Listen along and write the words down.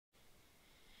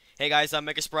Hey guys, I'm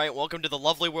Mega Sprite. Welcome to the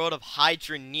lovely world of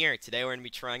Hydroneer. Today we're going to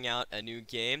be trying out a new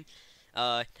game.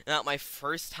 Not my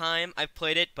first time I've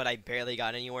played it, but I barely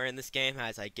got anywhere in this game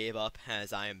as I gave up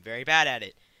as I am very bad at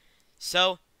it.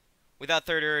 So, without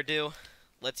further ado,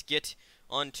 let's get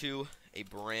onto a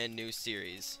brand new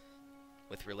series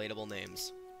with relatable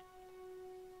names.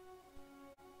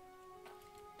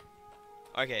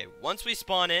 Okay, once we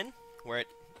spawn in, we're at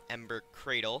Ember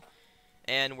Cradle,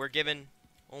 and we're given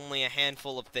only a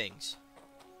handful of things.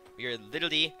 We are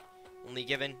literally only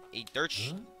given a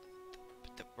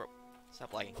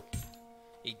stop lagging.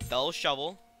 A dull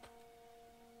shovel,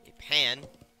 a pan,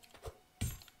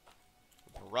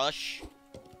 a brush,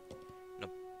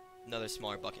 and another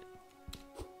smaller bucket.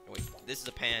 Oh, wait, this is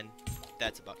a pan.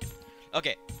 That's a bucket.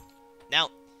 Okay, now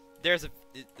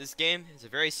this game is a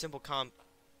very simple Why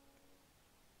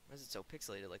is it so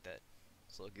pixelated like that?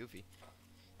 It's a little goofy.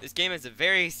 This game is a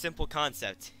very simple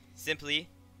concept. Simply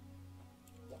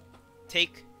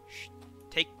take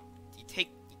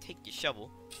your shovel,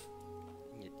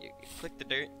 and you click the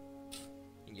dirt,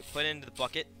 and you put it into the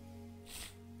bucket.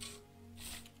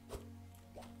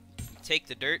 You take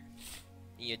the dirt,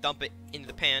 and you dump it into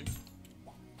the pan.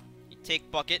 You take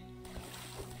bucket,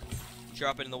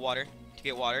 drop it in the water to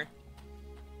get water.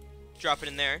 Drop it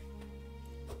in there,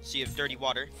 so you have dirty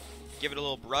water. Give it a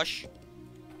little brush,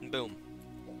 and boom.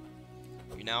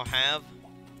 You now have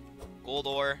gold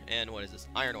ore and what is this?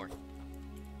 Iron ore.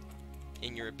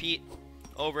 And you repeat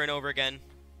over and over again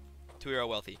till you're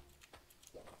wealthy.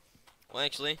 Well,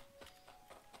 actually,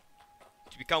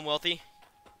 to become wealthy,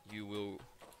 you will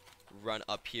run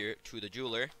up here to the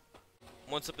jeweler.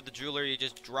 Once up at the jeweler, you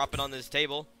just drop it on this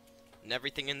table, and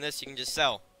everything in this you can just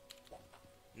sell.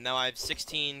 Now I have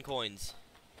 16 coins.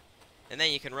 And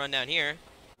then you can run down here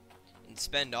and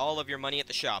spend all of your money at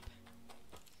the shop.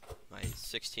 My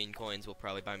 16 coins will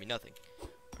probably buy me nothing.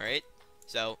 Alright,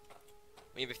 so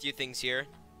we have a few things here.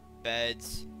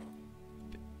 Beds,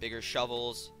 bigger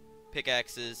shovels,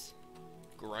 pickaxes,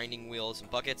 grinding wheels, and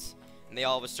buckets. And they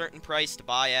all have a certain price to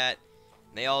buy at.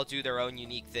 And they all do their own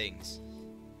unique things.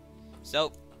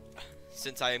 So,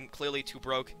 since I am clearly too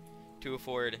broke to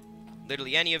afford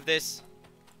literally any of this,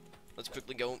 let's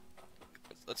quickly go.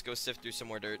 Let's go sift through some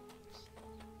more dirt.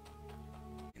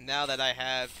 Now that I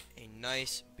have a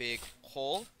nice big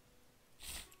hole,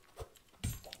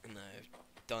 and I've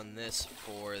done this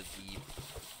for the,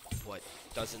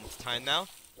 dozenth time now,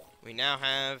 we now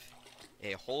have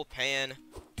a whole pan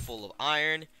full of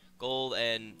iron, gold,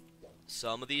 and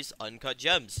some of these uncut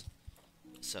gems.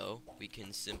 So, we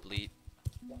can simply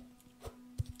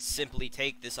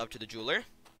take this up to the jeweler.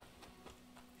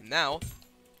 And now,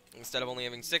 instead of only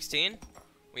having 16,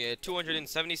 we had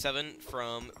 277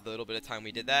 from the little bit of time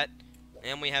we did that.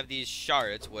 And we have these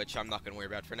shards, which I'm not going to worry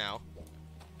about for now.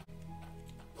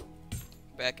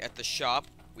 Back at the shop,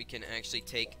 we can actually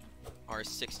take our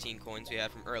 16 coins we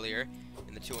had from earlier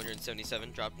and the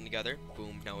 277, drop them together.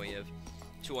 Boom, now we have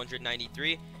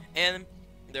 293. And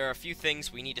there are a few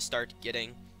things we need to start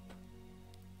getting.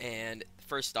 And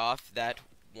first off, that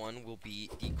one will be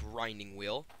the grinding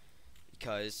wheel.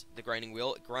 Because the grinding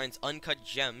wheel grinds uncut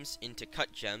gems into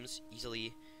cut gems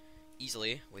easily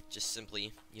with just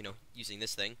simply, using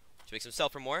this thing to make them sell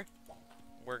for more.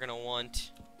 We're gonna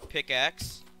want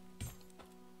pickaxe.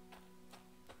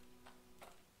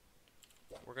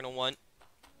 We're gonna want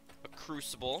a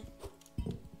crucible.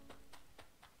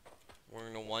 We're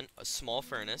gonna want a small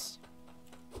furnace.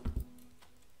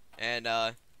 And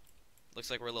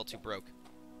looks like we're a little too broke.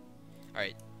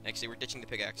 Alright, actually we're ditching the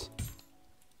pickaxe.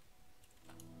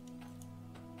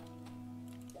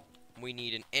 We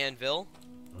need an anvil.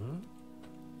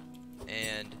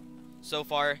 And so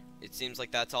far, it seems like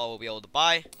that's all we'll be able to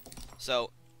buy. So,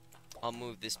 I'll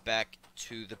move this back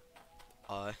to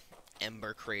the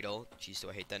Ember Cradle. Jeez,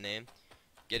 do I hate that name.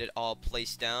 Get it all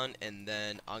placed down, and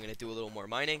then I'm going to do a little more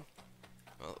mining.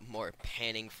 More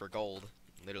panning for gold,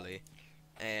 literally.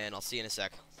 And I'll see you in a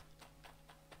sec.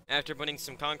 After putting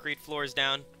some concrete floors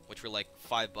down, which were like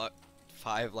five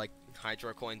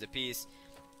hydro coins a piece,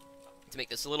 to make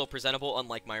this a little presentable,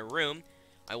 unlike my room,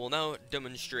 I will now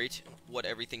demonstrate what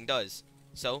everything does.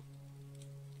 So,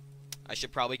 I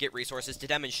should probably get resources to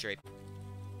demonstrate.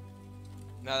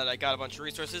 Now that I got a bunch of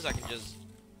resources, I can just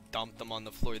dump them on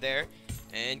the floor there.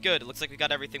 And good, it looks like we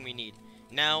got everything we need.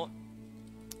 Now,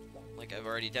 like I've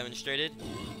already demonstrated,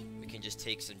 we can just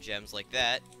take some gems like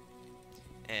that,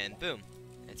 and boom.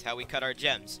 That's how we cut our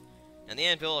gems. And the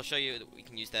anvil, I'll show you that we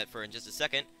can use that for in just a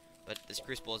second. But this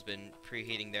crucible has been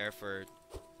preheating there for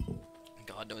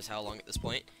God knows how long at this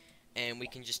point. And we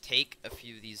can just take a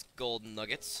few of these gold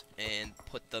nuggets and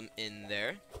put them in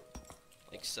there.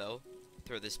 Like so.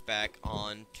 throw this back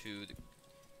onto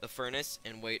the furnace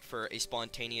and wait for a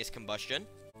spontaneous combustion.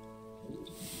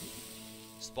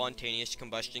 Spontaneous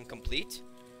combustion complete.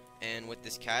 And with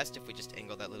this cast, if we just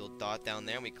angle that little dot down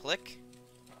there and we click,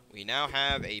 we now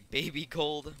have a baby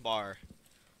gold bar.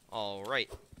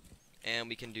 Alright. And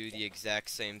we can do the exact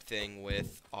same thing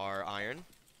with our iron.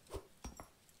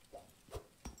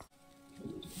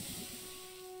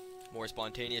 More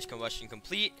spontaneous combustion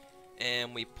complete.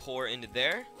 And we pour into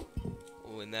there.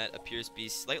 Oh, and that appears to be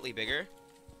slightly bigger.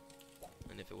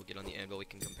 And if it will get on the anvil, we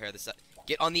can compare this.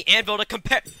 Get on the anvil to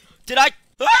compare. Did I?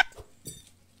 Ah!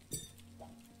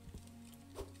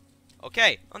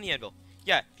 Okay, on the anvil.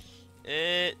 Yeah.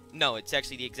 No, it's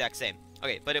actually the exact same.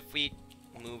 Okay, but if we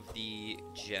move the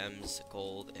gems,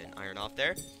 gold, and iron off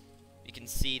there, you can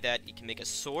see that you can make a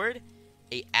sword,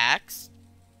 a axe,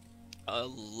 a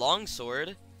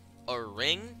longsword, a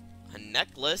ring, a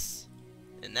necklace,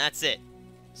 and that's it.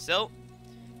 So,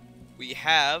 we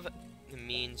have the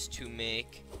means to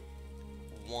make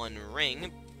one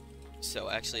ring. So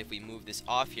actually, if we move this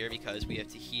off here, because we have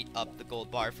to heat up the gold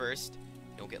bar first,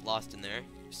 don't get lost in there,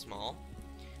 small.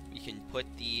 We can put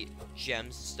the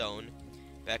gemstone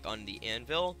back on the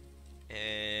anvil,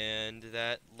 and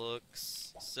that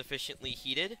looks sufficiently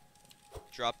heated.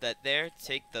 Drop that there,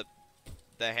 take the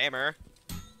hammer,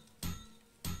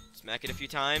 smack it a few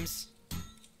times,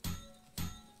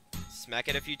 smack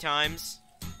it a few times.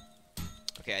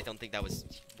 Okay, I don't think that was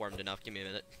warmed enough, give me a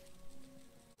minute.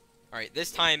 Alright,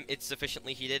 this time it's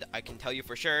sufficiently heated, I can tell you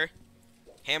for sure.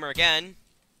 Hammer again,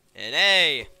 and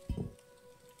hey!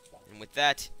 And with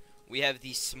that, we have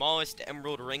the smallest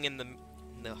emerald ring in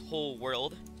the whole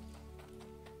world.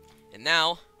 And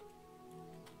now,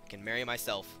 I can marry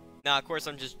myself. Now, of course,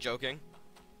 I'm just joking.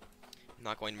 I'm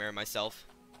not going to marry myself.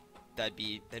 That'd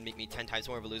make me 10 times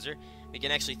more of a loser. We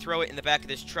can actually throw it in the back of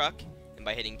this truck, and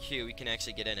by hitting Q, we can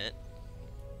actually get in it.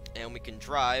 And we can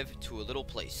drive to a little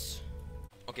place.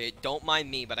 Okay, don't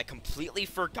mind me, but I completely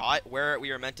forgot where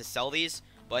we were meant to sell these.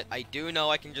 But I do know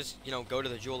I can just, go to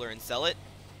the jeweler and sell it.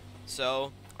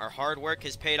 So, our hard work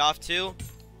has paid off too.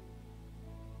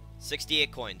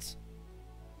 68 coins.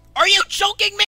 Are you joking me?